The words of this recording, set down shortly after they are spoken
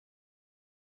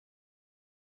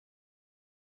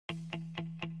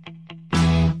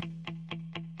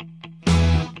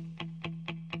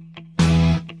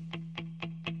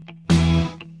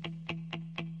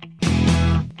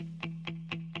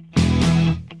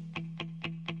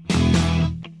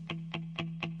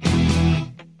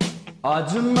I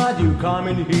don't mind you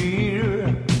coming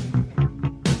here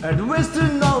and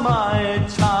wasting all my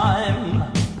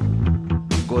time.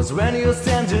 Cause when you're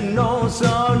standing oh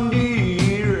so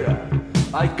near,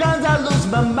 I can't lose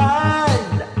my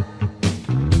mind.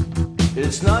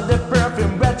 It's not the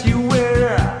perfume that you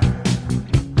wear,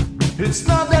 it's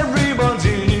not the ribbons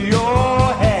in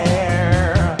your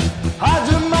hair. I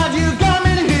don't mind you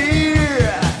coming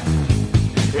here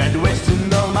and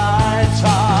wasting all my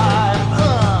time.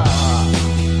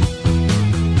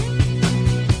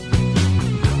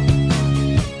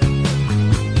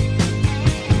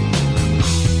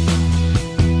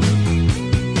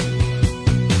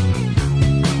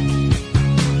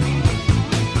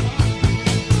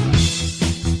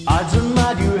 I don't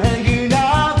mind you hanging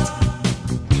out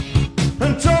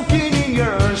and talking in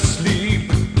your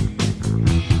sleep.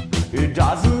 It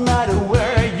doesn't matter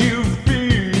where you've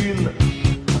been,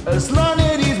 as long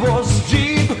as it was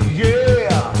cheap.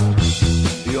 Yeah,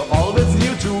 you always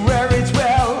knew to wear it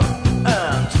well,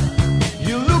 and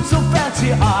you look so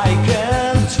fancy, I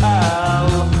can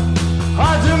tell.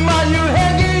 I don't mind you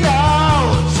hanging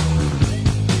out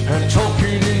and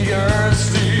talking in your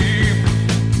sleep.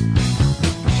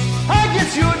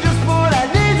 You just what I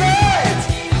needed.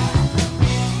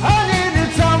 I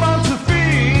needed someone to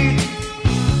feed.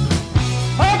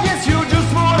 I guess you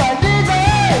just what I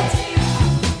needed.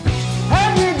 I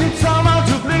needed someone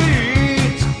to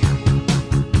bleed.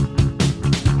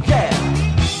 Yeah.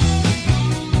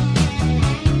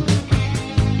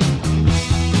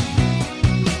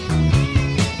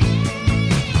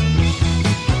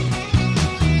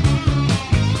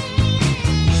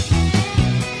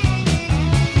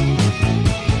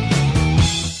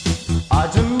 I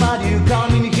don't mind you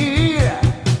coming here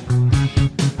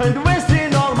and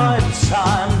wasting all my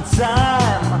time.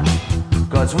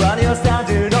 Cause when you're